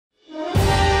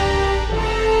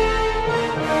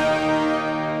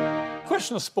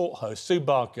Question of Sport host Sue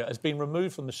Barker has been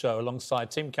removed from the show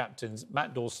alongside team captains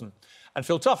Matt Dawson and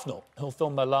Phil Tufnell, who'll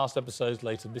film their last episodes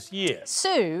later this year.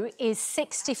 Sue is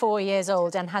 64 years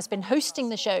old and has been hosting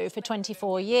the show for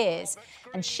 24 years.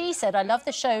 And she said, I love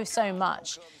the show so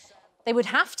much. They would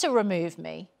have to remove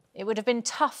me. It would have been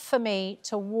tough for me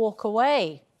to walk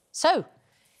away. So,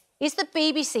 is the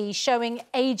BBC showing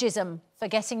ageism for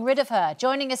getting rid of her?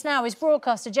 Joining us now is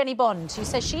broadcaster Jennie Bond, who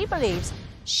says she believes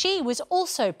she was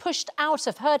also pushed out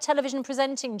of her television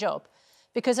presenting job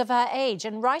because of her age.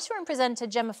 And writer and presenter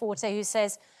Gemma Forte, who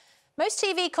says most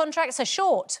TV contracts are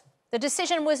short. The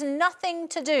decision was nothing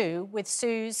to do with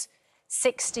Sue's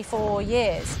 64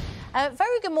 years.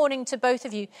 Very good morning to both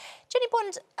of you. Jennie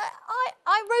Bond,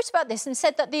 I wrote about this and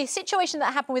said that the situation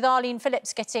that happened with Arlene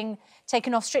Phillips getting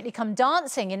taken off Strictly Come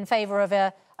Dancing in favour of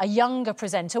a younger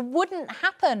presenter wouldn't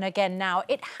happen again now.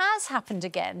 It has happened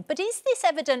again. But is this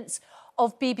evidence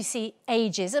of BBC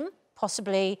ageism,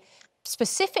 possibly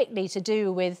specifically to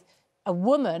do with a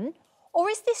woman, or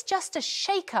is this just a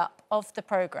shake-up of the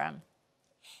programme?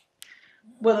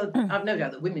 Well, I've no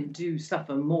doubt that women do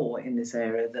suffer more in this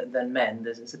area than men.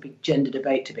 There's a big gender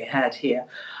debate to be had here.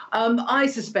 I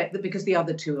suspect that because the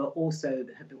other two are also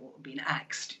have been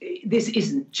axed, this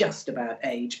isn't just about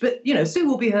age. But, you know, Sue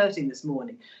will be hurting this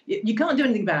morning. You can't do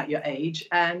anything about your age,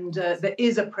 and there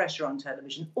is a pressure on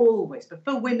television always, but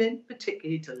for women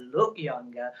particularly, to look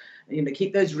younger, you know,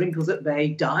 keep those wrinkles at bay,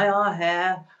 dye our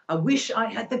hair. I wish I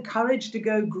had the courage to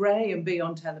go grey and be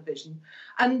on television.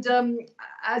 And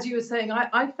as you were saying,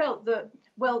 I felt that,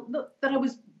 well, that I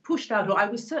was pushed out, or I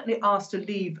was certainly asked to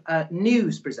leave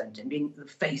news presenting, being the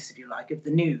face, if you like, of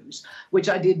the news, which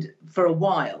I did for a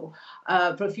while,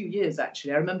 for a few years,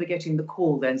 actually. I remember getting the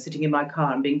call then, sitting in my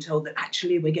car and being told that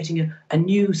actually we're getting a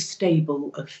new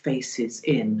stable of faces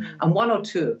in. And one or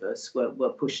two of us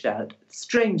were pushed out.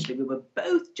 Strangely, we were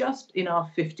both just in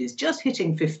our 50s, just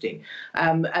hitting 50.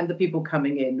 And the people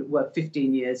coming in were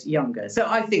 15 years younger. So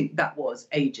I think that was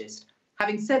ageist.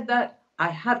 Having said that, I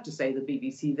have to say the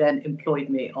BBC then employed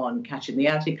me on Catching the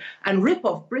Attic and Rip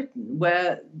Off Britain,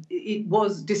 where it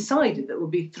was decided that there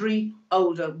would be three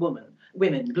older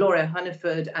women, Gloria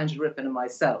Hunniford, Angela Rippon and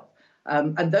myself.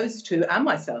 And those two, and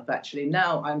myself actually,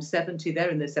 now I'm 70, they're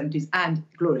in their 70s, and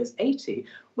Gloria's 80.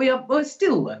 We're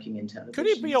still working in television. Could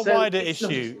it be a wider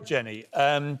issue, Jennie?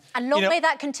 And long may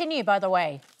that continue, by the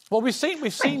way. Well, we've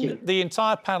seen the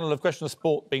entire panel of Question of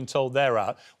Sport being told they're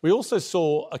out. We also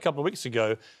saw a couple of weeks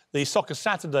ago the Soccer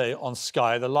Saturday on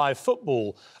Sky, the live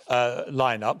football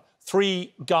lineup.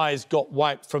 3 guys got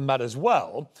wiped from that as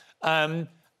well. And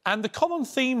the common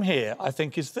theme here, I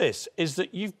think, is this, is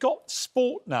that you've got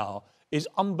sport now is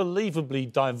unbelievably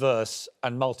diverse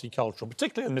and multicultural,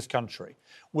 particularly in this country,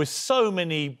 with so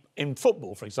many, in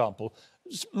football, for example,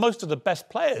 most of the best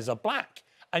players are black.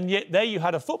 And yet there you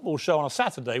had a football show on a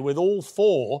Saturday with all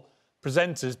 4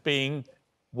 presenters being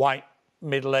white,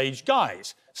 middle-aged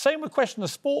guys. Same with Question of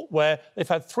Sport, where they've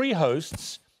had 3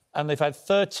 hosts and they've had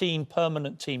 13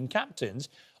 permanent team captains,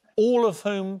 all of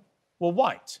whom were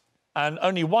white, and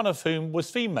only one of whom was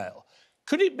female.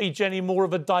 Could it be, Jennie, more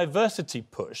of a diversity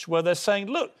push, where they're saying,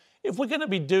 look, if we're going to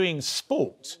be doing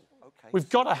sport, we've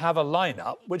got to have a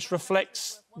lineup which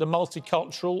reflects the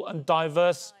multicultural and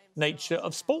diverse nature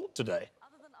of sport today?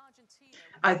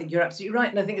 I think you're absolutely right,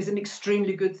 and I think it's an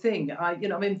extremely good thing.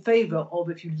 I'm in favour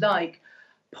of, if you like,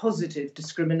 positive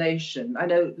discrimination. I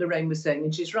know Lorraine was saying,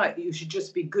 and she's right, that you should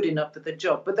just be good enough for the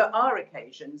job. But there are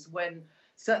occasions when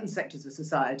certain sectors of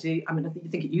society, I mean, I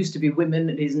think it used to be women,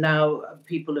 it is now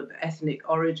people of ethnic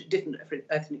origin, different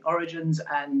ethnic origins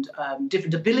and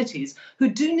different abilities who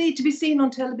do need to be seen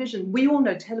on television. We all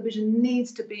know television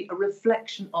needs to be a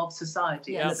reflection of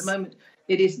society, yes. And at the moment,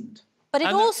 it isn't. But it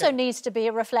also needs to be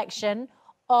a reflection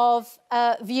of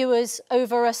viewers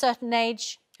over a certain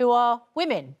age who are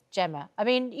women, Gemma. I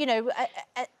mean, you know,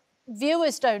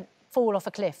 viewers don't fall off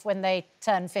a cliff when they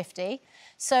turn 50.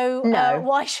 So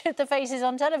why should the faces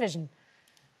on television?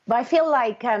 But I feel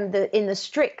like in the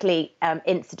Strictly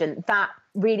incident, that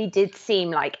really did seem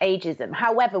like ageism.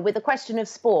 However, with the Question of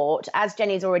Sport, as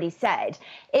Jennie's already said,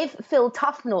 if Phil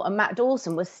Tufnell and Matt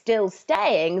Dawson were still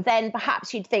staying, then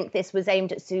perhaps you'd think this was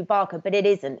aimed at Sue Barker, but it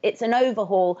isn't. It's an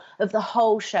overhaul of the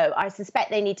whole show. I suspect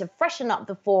they need to freshen up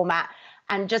the format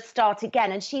and just start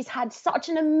again. And she's had such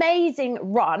an amazing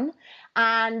run.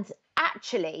 And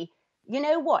actually, you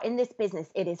know what? In this business,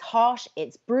 it is harsh,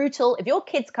 it's brutal. If your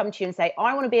kids come to you and say,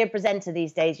 I want to be a presenter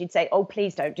these days, you'd say, oh,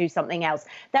 please don't do something else.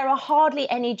 There are hardly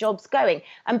any jobs going.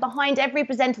 And behind every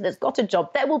presenter that's got a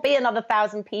job, there will be another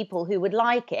 1,000 people who would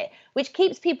like it, which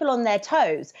keeps people on their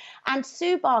toes. And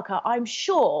Sue Barker, I'm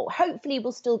sure, hopefully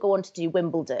will still go on to do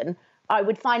Wimbledon. I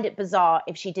would find it bizarre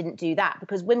if she didn't do that,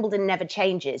 because Wimbledon never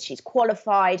changes. She's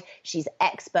qualified, she's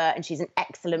expert, and she's an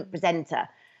excellent presenter.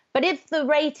 But if the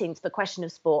ratings for Question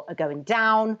of Sport are going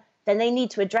down, then they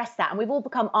need to address that. And we've all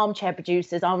become armchair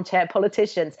producers, armchair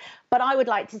politicians. But I would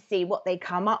like to see what they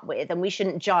come up with, and we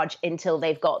shouldn't judge until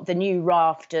they've got the new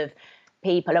raft of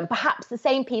people. And perhaps the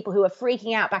same people who were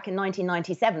freaking out back in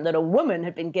 1997 that a woman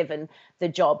had been given the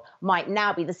job might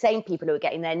now be the same people who are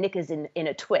getting their knickers in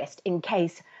a twist in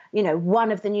case, you know,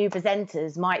 one of the new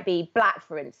presenters might be black,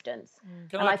 for instance.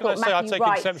 Can I say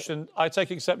I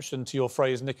take exception to your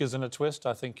phrase "knickers in a twist"?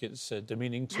 I think it's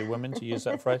demeaning to women to use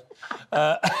that phrase.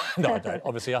 No, I don't.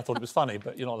 Obviously, I thought it was funny,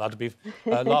 but you're not allowed to be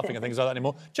laughing at things like that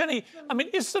anymore. Jennie, I mean,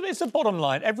 it's a bottom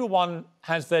line. Everyone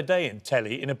has their day in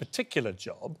telly in a particular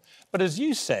job, but as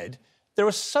you said, there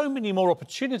are so many more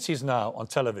opportunities now on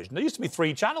television. There used to be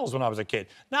 3 channels when I was a kid.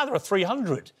 Now there are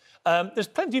 300. There's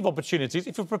plenty of opportunities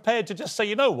if you're prepared to just say,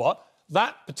 you know what,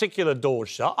 that particular door's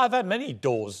shut. I've had many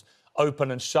doors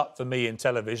open and shut for me in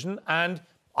television, and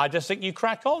I just think you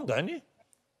crack on, don't you?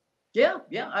 Yeah.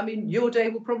 I mean, your day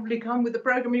will probably come with the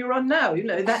programme you're on now. You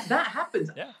know, that happens.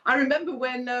 Yeah. I remember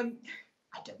when...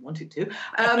 I don't want it to.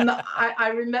 I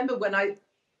remember when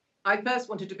I first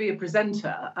wanted to be a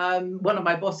presenter. One of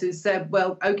my bosses said,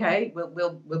 well, OK,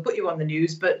 we'll put you on the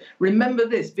news, but remember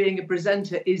this, being a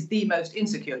presenter is the most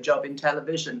insecure job in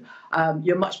television.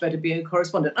 You're much better being a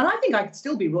correspondent. And I think I could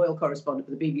still be royal correspondent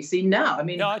for the BBC now. I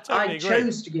mean, no, I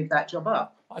chose to give that job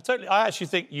up. I actually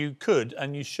think you could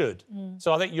and you should.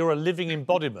 So I think you're a living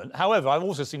embodiment. However, I've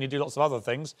also seen you do lots of other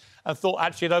things and thought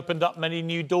actually it opened up many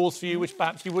new doors for you which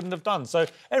perhaps you wouldn't have done. So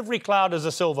every cloud has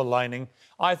a silver lining.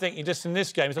 I think you just in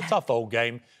this game, it's a tough old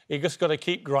game. You just got to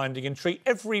keep grinding and treat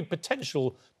every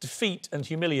potential defeat and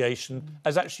humiliation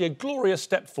as actually a glorious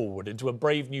step forward into a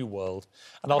brave new world.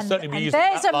 And I'll certainly be using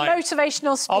that line. There's a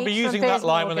motivational speech. I'll be using Piers that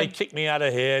line Morgan when they kick me out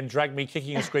of here and drag me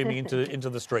kicking and screaming into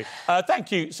the street.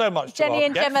 Thank you so much, Jennie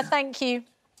and Gemma, thank you.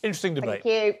 Interesting debate.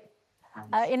 Thank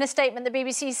you. In a statement, the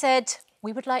BBC said,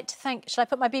 we would like to thank... Shall I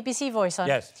put my BBC voice on?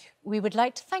 Yes. We would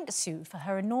like to thank Sue for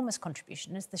her enormous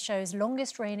contribution as the show's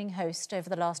longest reigning host over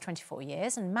the last 24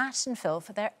 years, and Matt and Phil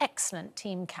for their excellent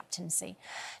team captaincy.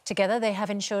 Together, they have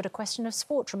ensured A Question of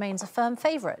Sport remains a firm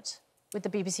favourite with the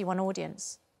BBC One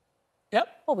audience. Yep.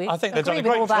 Well, I think they've done a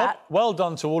great job. Well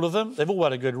done to all of them. They've all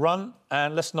had a good run.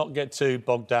 And let's not get too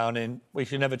bogged down in we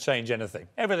should never change anything.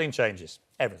 Everything changes.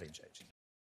 Everything changes.